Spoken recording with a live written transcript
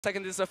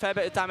Second is a fair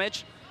bit of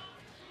damage.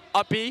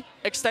 Up B,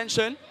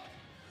 extension.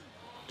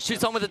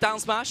 Shoots on with a down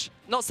smash.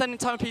 Not sending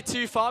Tampy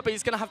too far, but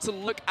he's going to have to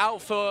look out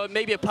for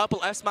maybe a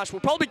purple F smash. Will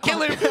probably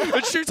kill him.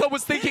 And Shooter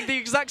was thinking the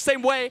exact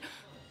same way.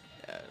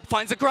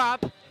 Finds a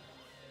grab.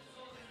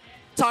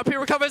 Tampy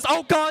recovers.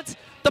 Oh god,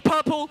 the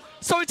purple.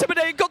 So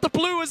intimidating. Got the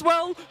blue as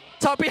well.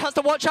 Tampy has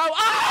to watch out.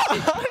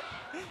 Ah!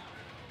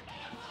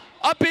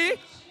 Up B.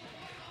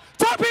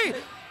 Tampy!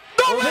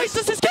 No way!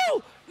 Does this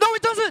kill? No,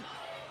 it doesn't.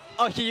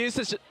 Oh, he used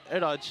his air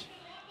dodge.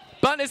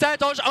 Burnt his air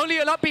dodge. Only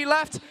an up B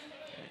left.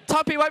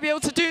 Tampy might be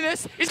able to do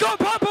this. He's got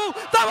a purple.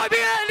 That might be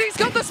it. And he's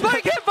got the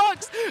spike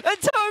hitbox. And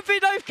Tampy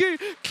Knifeku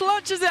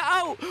clutches it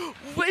out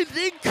with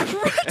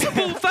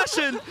incredible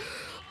fashion.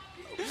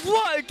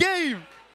 What a game.